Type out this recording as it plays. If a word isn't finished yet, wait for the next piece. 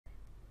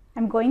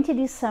I'm going to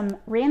do some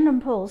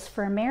random pulls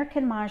for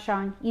American Mah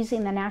Jongg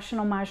using the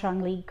National Mah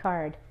Jongg League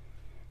card.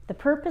 The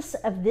purpose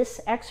of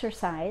this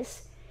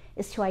exercise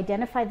is to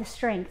identify the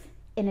strength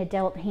in a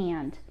dealt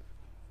hand.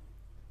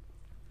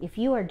 If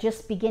you are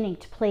just beginning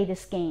to play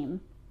this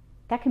game,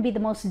 that can be the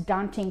most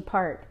daunting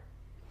part.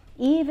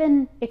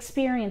 Even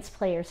experienced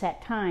players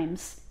at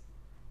times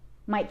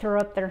might throw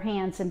up their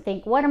hands and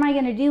think, what am I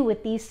going to do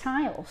with these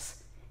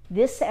tiles?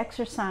 This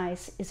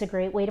exercise is a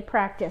great way to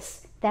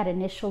practice that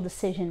initial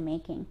decision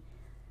making.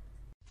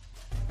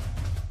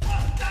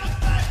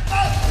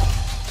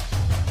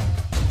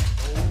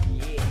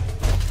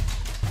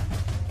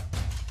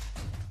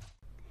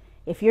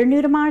 If you're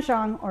new to Mah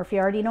Jongg, or if you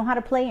already know how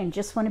to play and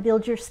just want to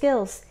build your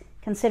skills,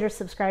 consider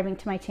subscribing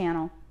to my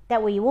channel.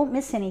 That way you won't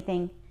miss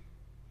anything.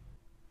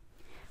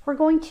 We're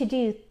going to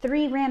do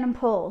 3 random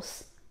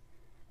pulls.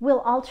 We'll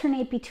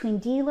alternate between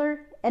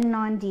dealer and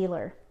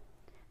non-dealer.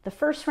 The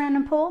first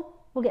random pull,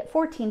 we'll get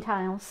 14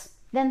 tiles,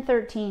 then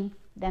 13,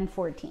 then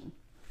 14.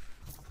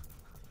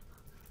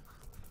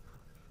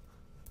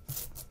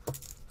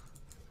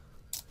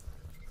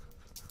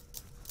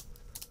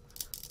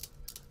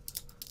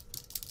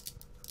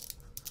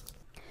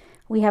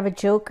 We have a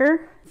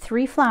joker,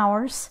 3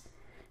 flowers,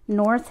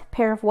 north,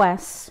 pair of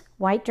wests,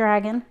 white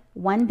dragon,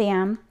 1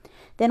 bam.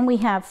 Then we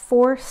have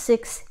 4,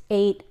 6,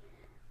 8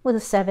 with a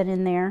 7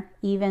 in there,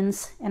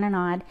 evens and an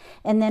odd.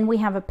 And then we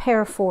have a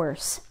pair of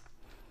 4s.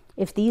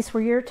 If these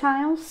were your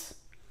tiles,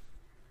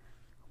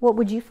 what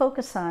would you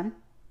focus on?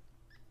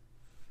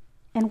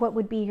 And what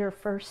would be your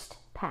first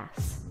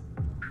pass?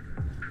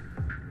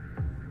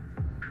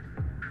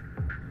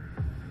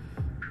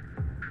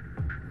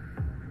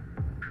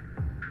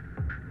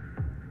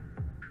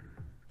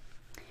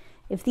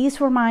 If these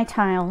were my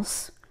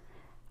tiles,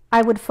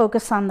 I would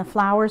focus on the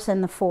flowers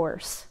and the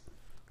 4s.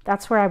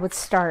 That's where I would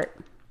start.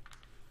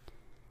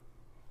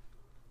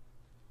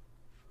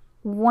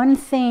 One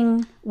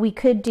thing we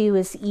could do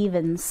is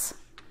evens.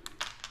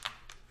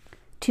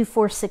 2,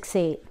 4, 6,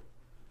 8.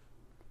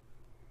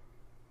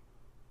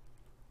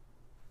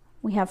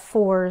 We have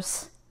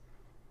 4s.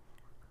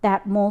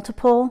 That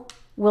multiple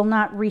will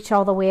not reach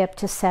all the way up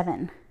to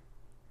 7.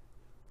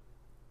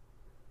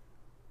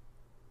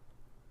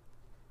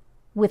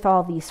 With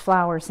all these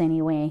flowers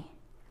anyway.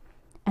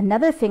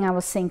 Another thing I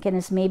was thinking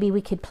is maybe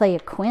we could play a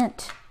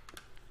quint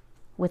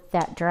with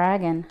that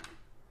dragon.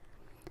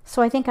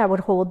 So I think I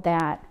would hold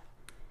that.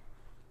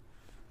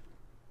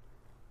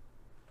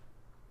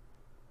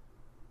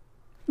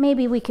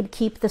 Maybe we could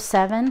keep the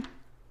 7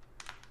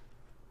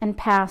 and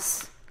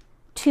pass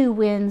 2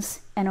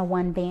 wins and a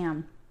 1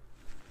 bam.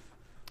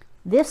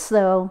 This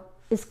though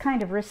is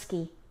kind of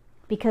risky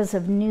because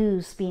of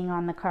news being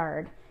on the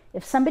card.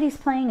 If somebody's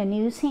playing a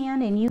news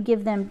hand and you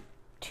give them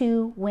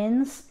 2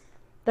 wins,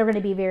 they're going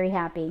to be very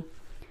happy.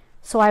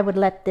 So I would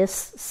let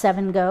this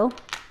 7 go.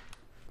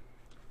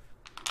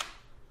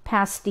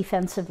 Pass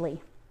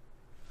defensively.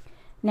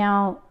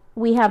 Now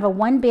we have a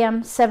 1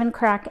 bam, 7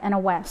 crack, and a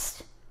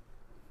west.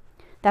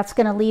 That's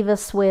going to leave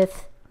us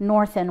with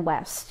north and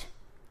west.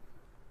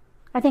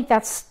 I think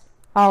that's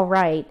all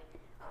right.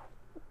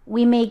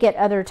 We may get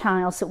other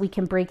tiles that we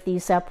can break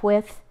these up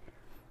with.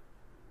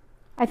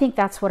 I think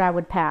that's what I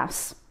would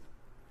pass.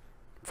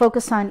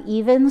 Focus on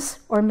evens,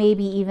 or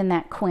maybe even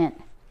that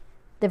quint,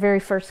 the very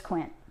first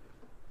quint.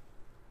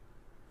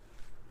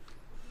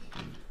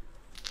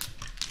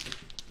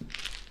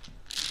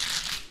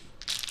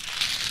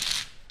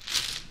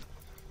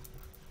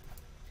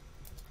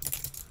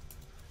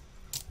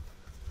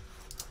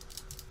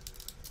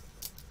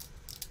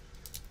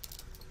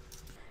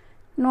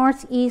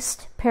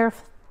 Northeast, pair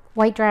of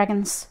white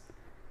dragons,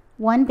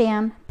 1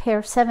 bam, pair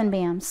of 7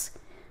 bams.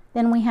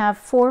 Then we have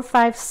 4,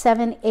 5,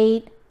 7,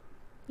 8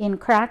 in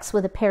cracks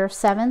with a pair of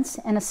 7s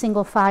and a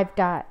single 5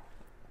 dot.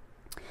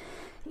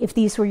 If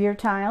these were your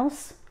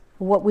tiles,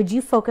 what would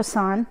you focus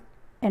on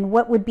and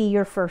what would be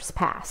your first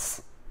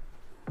pass?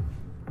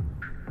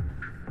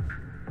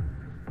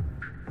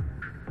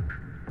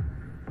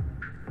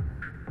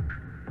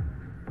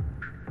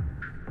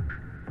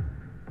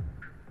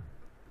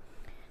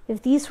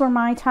 If these were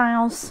my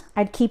tiles,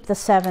 I'd keep the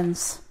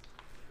 7s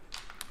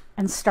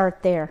and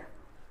start there.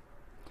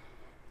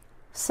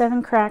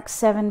 7 crack,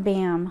 7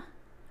 bam.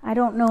 I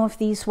don't know if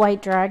these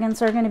white dragons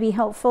are going to be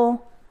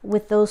helpful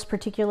with those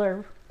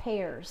particular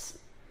pairs.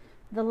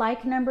 The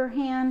like number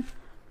hand,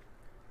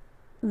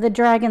 the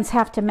dragons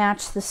have to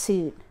match the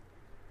suit.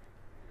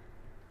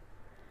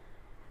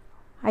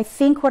 I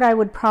think what I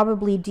would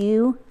probably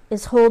do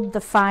is hold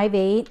the 5,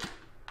 8,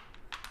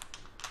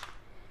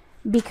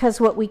 because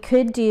what we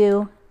could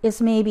do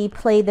is maybe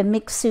play the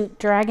mixed suit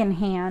dragon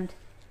hand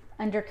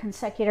under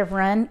consecutive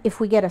run if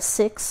we get a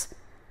 6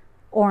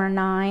 or a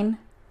 9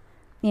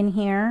 in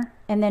here,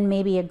 and then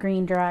maybe a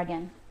green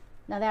dragon.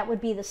 Now that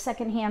would be the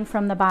second hand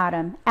from the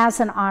bottom as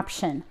an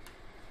option.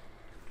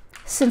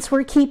 Since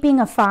we're keeping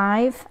a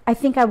 5, I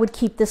think I would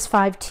keep this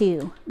 5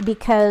 too,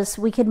 because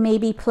we could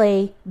maybe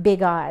play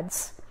big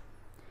odds.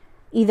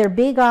 Either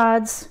big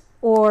odds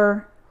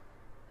or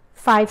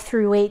 5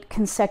 through 8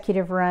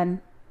 consecutive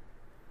run.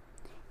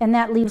 And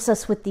that leaves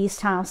us with these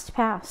tiles to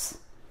pass.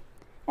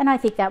 And I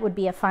think that would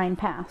be a fine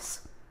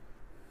pass.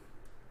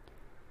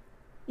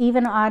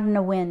 Even, odd, and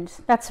a wind.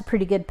 That's a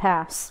pretty good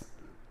pass.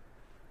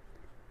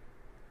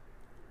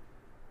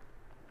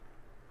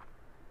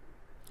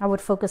 I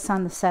would focus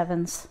on the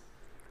sevens.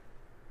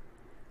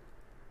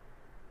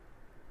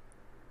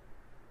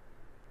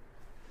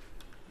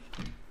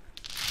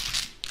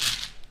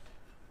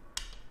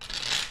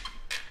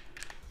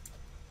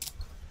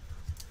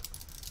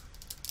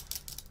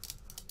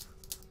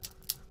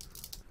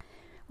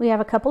 We have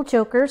a couple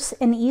jokers,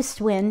 an east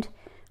wind,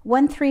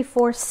 1, 3,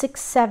 4, 6,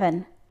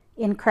 7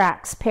 in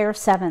cracks, pair of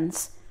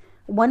sevens,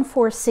 1,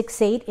 4,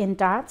 6, 8 in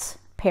dots,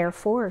 pair of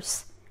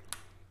fours.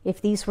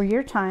 If these were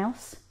your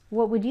tiles,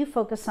 what would you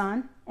focus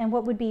on and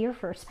what would be your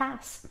first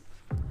pass?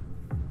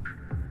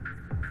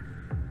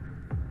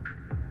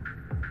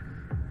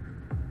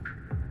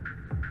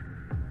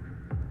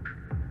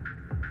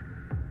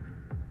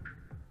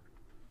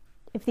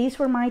 If these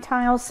were my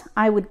tiles,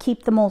 I would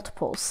keep the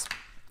multiples.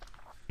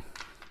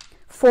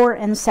 4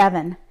 and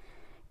 7.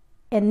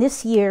 And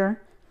this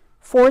year,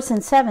 4s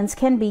and 7s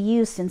can be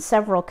used in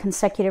several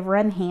consecutive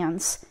run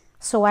hands.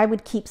 So I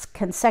would keep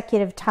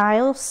consecutive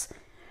tiles,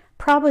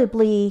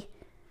 probably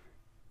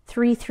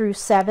 3 through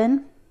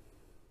 7.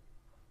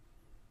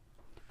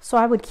 So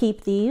I would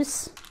keep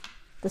these,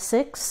 the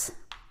 6.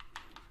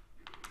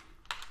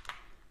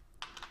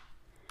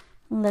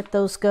 Let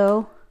those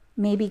go.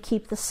 Maybe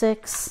keep the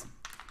 6.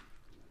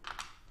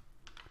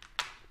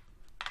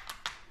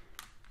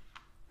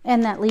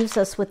 And that leaves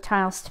us with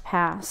tiles to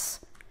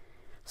pass.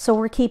 So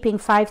we're keeping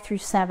 5 through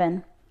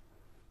 7.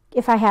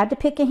 If I had to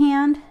pick a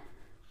hand,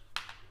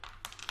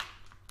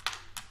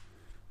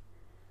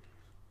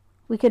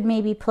 we could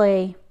maybe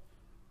play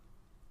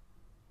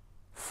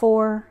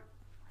 4,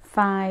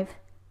 5,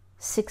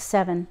 6,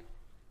 7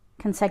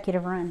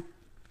 consecutive run.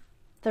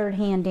 Third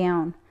hand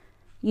down,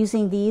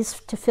 using these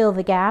to fill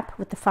the gap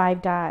with the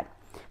 5 dot.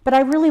 But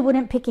I really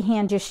wouldn't pick a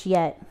hand just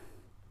yet.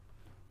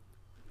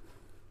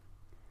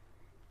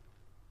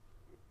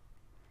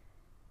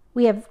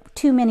 We have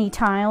too many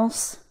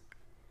tiles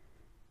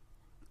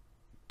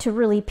to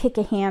really pick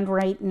a hand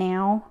right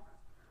now,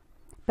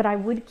 but I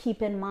would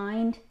keep in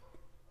mind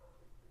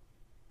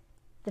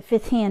the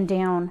 5th hand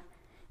down.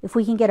 If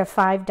we can get a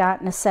 5 dot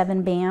and a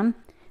 7 bam,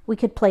 we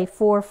could play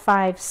 4,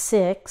 5,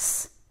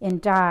 6 in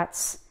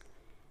dots,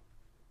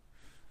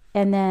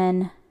 and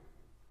then,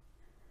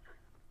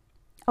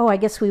 oh, I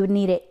guess we would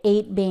need an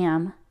 8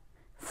 bam.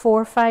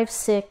 4, 5,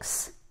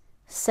 6,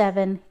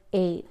 7,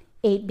 8.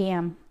 8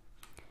 bam.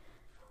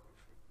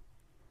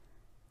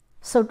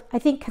 So I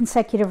think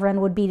consecutive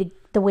run would be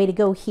the way to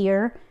go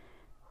here,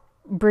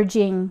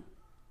 bridging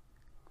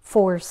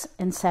 4s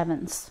and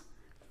 7s.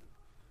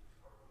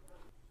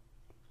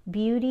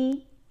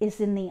 Beauty is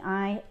in the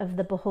eye of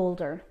the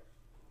beholder.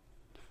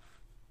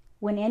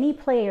 When any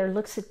player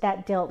looks at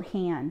that dealt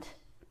hand,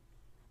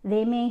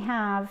 they may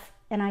have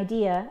an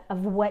idea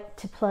of what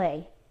to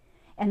play,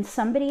 and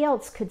somebody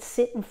else could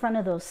sit in front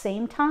of those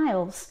same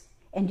tiles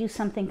and do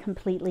something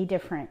completely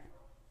different.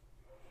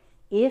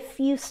 If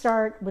you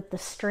start with the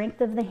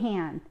strength of the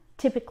hand,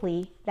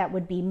 typically that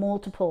would be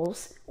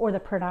multiples or the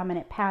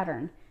predominant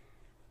pattern,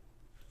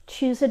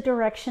 choose a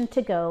direction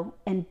to go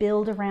and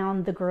build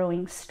around the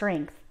growing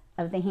strength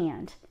of the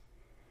hand.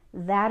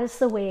 That is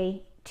the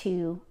way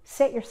to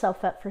set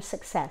yourself up for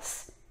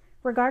success,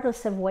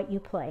 regardless of what you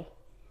play.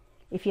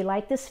 If you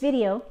like this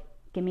video,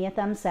 give me a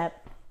thumbs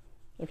up.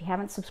 If you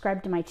haven't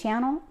subscribed to my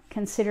channel,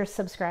 consider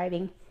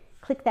subscribing.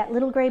 Click that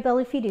little gray bell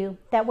if you do.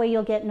 That way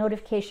you'll get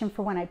notification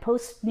for when I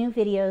post new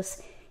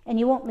videos, and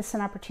you won't miss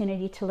an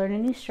opportunity to learn a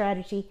new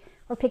strategy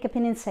or pick up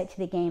an insight to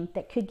the game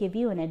that could give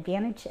you an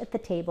advantage at the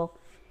table.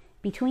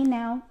 Between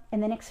now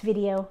and the next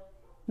video,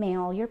 may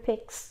all your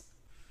picks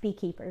be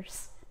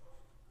keepers.